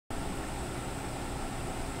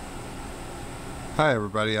Hi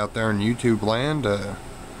everybody out there in YouTube land,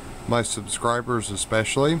 my subscribers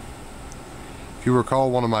especially. If you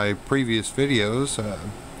recall one of my previous videos,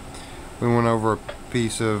 we went over a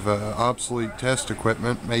piece of obsolete test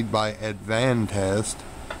equipment made by Advantest.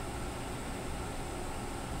 I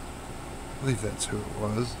believe that's who it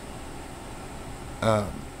was. A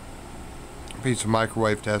piece of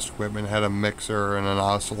microwave test equipment had a mixer and an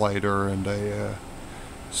oscillator and a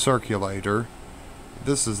circulator.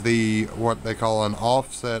 This is what they call an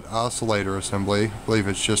offset oscillator assembly. I believe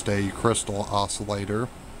it's just a crystal oscillator.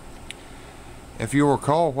 If you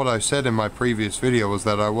recall, what I said in my previous video was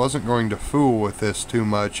that I wasn't going to fool with this too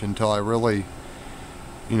much until I really,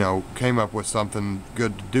 came up with something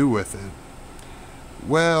good to do with it.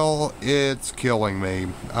 Well, it's killing me.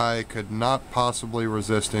 I could not possibly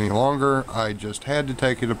resist any longer. I just had to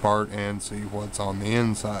take it apart and see what's on the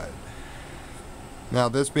inside. Now,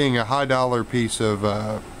 this being a high dollar piece of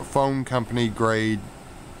phone company grade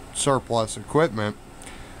surplus equipment,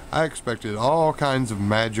 I expected all kinds of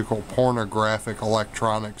magical pornographic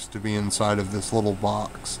electronics to be inside of this little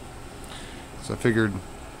box. So I figured,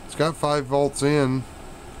 it's got 5 volts in,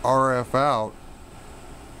 RF out,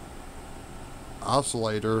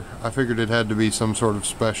 oscillator. I figured it had to be some sort of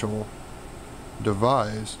special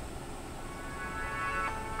device.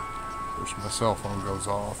 My cell phone goes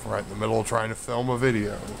off right in the middle of trying to film a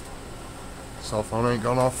video. Cell phone ain't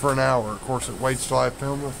gone off for an hour. Of course, it waits till I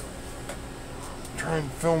try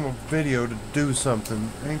and film a video to do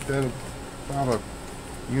something. Ain't that about a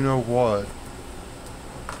you-know-what?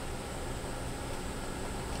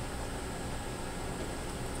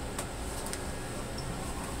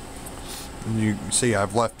 And you see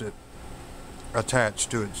I've left it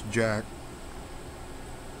attached to its jack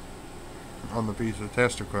on the piece of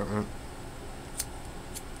test equipment.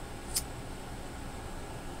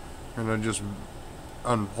 And I just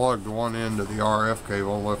unplugged one end of the RF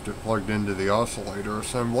cable and left it plugged into the oscillator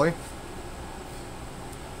assembly.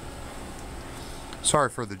 Sorry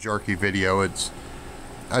for the jerky video.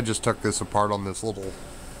 I just took this apart on this little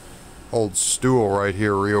old stool right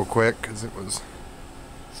here real quick because it was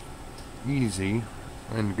easy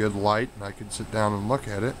and good light and I could sit down and look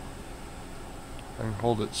at it. I can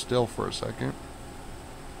hold it still for a second.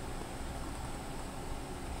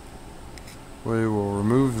 We will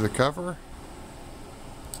remove the cover.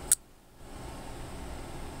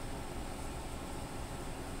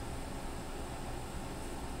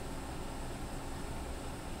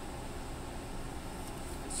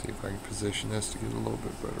 See if I can position this to get a little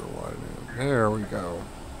bit better light in. There we go.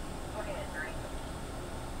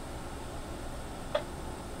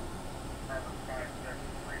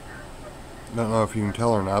 Don't know if you can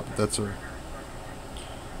tell or not, but that's a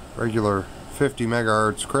regular 50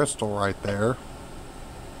 megahertz crystal right there.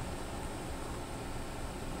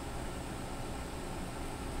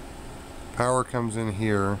 Power comes in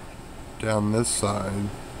here down this side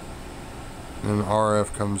and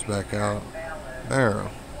RF comes back out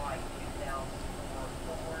there.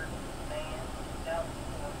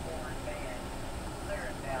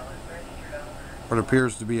 What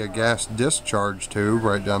appears to be a gas discharge tube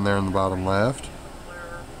right down there in the bottom left.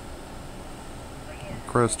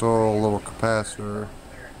 Crystal, a little capacitor,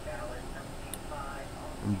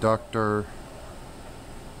 inductor.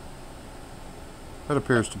 That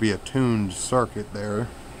appears to be a tuned circuit there.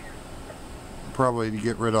 Probably to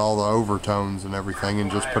get rid of all the overtones and everything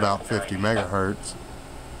and just put out 50 megahertz.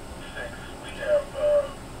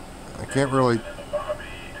 I can't really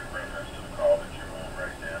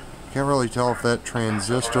tell if that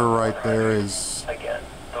transistor right there is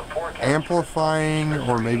amplifying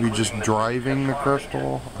or maybe just driving the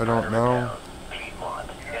crystal. I don't know.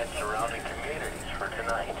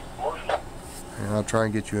 And I'll try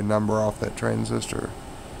and get you a number off that transistor.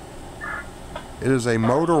 It is a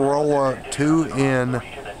Motorola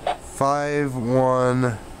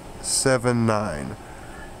 2N5179.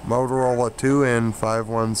 Motorola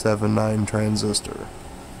 2N5179 transistor.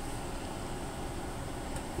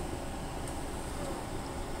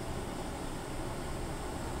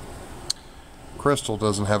 Crystal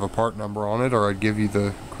doesn't have a part number on it, or I'd give you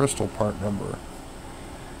the crystal part number.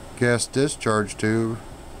 Gas discharge tube.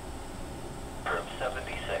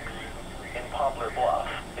 76 in Poplar Bluff.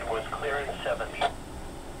 It was clearance 70.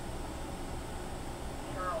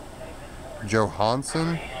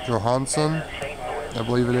 Johansson, I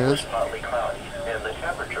believe it is. There's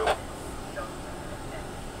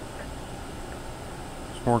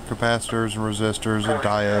more capacitors and resistors, a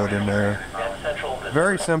diode in there.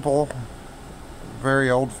 Very simple. Very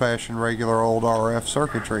old-fashioned, regular old RF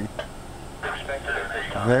circuitry.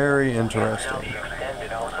 Very interesting.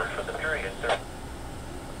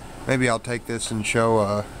 maybe I'll take this and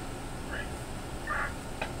show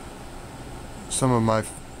some of my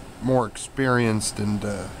more experienced and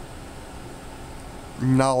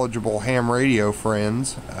knowledgeable ham radio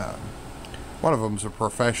friends. One of them's a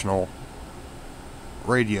professional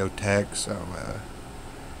radio tech, so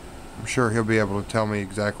I'm sure he'll be able to tell me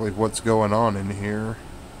exactly what's going on in here.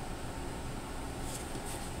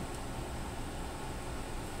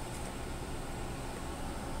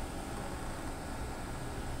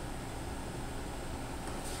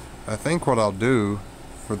 I think what I'll do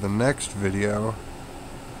for the next video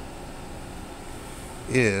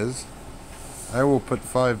is I will put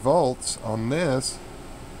 5 volts on this,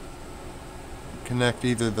 connect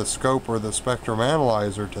either the scope or the spectrum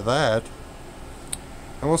analyzer to that,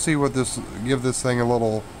 and we'll see what this, give this thing a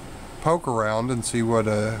little poke around and see what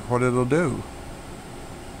it'll do.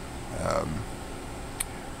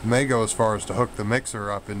 May go as far as to hook the mixer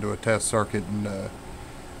up into a test circuit and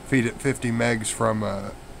feed it 50 megs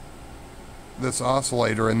from this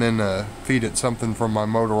oscillator, and then feed it something from my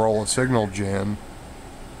Motorola signal gen,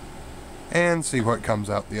 and see what comes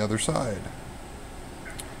out the other side.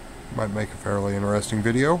 Might make a fairly interesting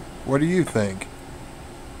video. What do you think?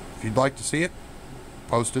 If you'd like to see it,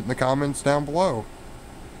 post it in the comments down below.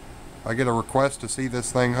 If I get a request to see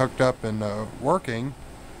this thing hooked up and working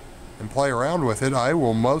and play around with it, I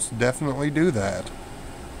will most definitely do that.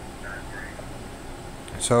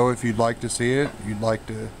 So if you'd like to see it, you'd like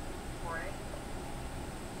to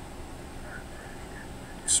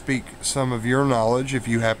speak some of your knowledge, if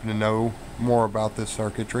you happen to know more about this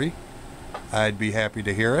circuitry, I'd be happy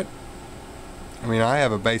to hear it. I mean, I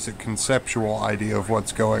have a basic conceptual idea of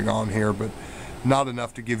what's going on here, but not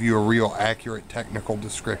enough to give you a real accurate technical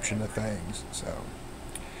description of things. So,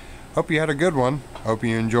 hope you had a good one. Hope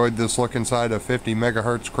you enjoyed this look inside a 50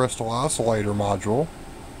 megahertz crystal oscillator module.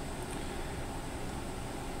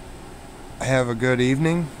 Have a good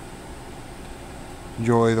evening.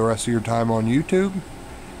 Enjoy the rest of your time on YouTube,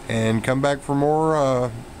 and come back for more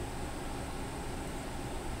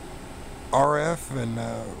RF and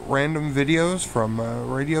random videos from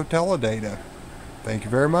Radio Teledata. Thank you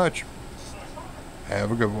very much.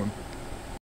 Have a good one.